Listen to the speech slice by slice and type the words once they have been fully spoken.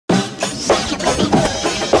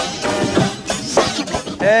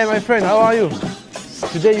Hey my friend, how are you?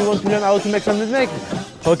 Today you want to learn how to make some nutmeg?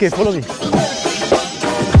 Okay, follow me.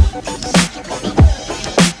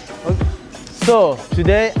 So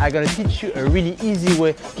today I'm gonna teach you a really easy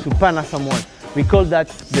way to panna someone. We call that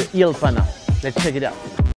the heel panna. Let's check it out.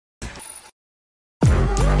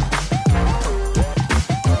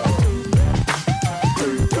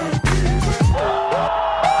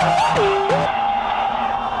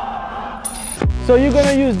 So you're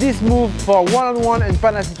gonna use this move for one-on-one and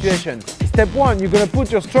panna situation. Step 1, you're gonna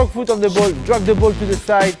put your strong foot on the ball, drag the ball to the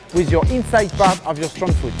side with your inside part of your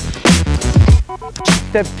strong foot.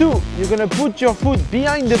 Step 2, you're gonna put your foot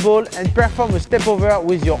behind the ball and perform a step over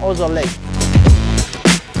with your other leg.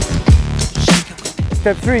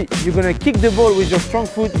 Step 3, you're gonna kick the ball with your strong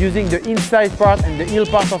foot using the inside part and the heel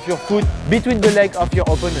part of your foot between the leg of your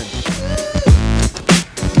opponent.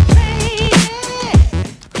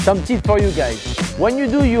 Some tip for you guys. When you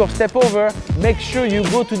do your step over, make sure you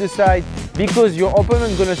go to the side because your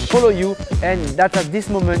opponent is gonna follow you, and that at this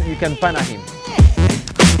moment you can panna him.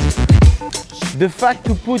 The fact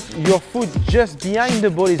to put your foot just behind the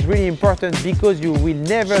ball is really important because you will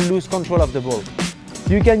never lose control of the ball.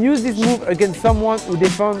 You can use this move against someone who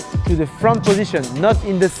defends to the front position, not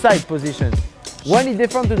in the side position. When he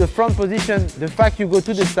defends to the front position, the fact you go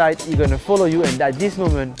to the side, he's gonna follow you, and at this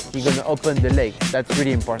moment, he's gonna open the leg. That's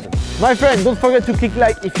really important. My friend, don't forget to click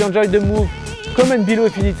like if you enjoyed the move. Comment below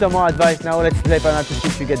if you need some more advice. Now let's play panna to see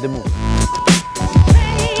if you get the move.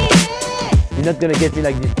 You're not gonna get me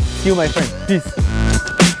like this. See you, my friend. Peace.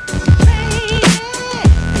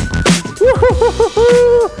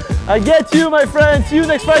 I get you, my friend. See you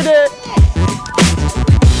next Friday.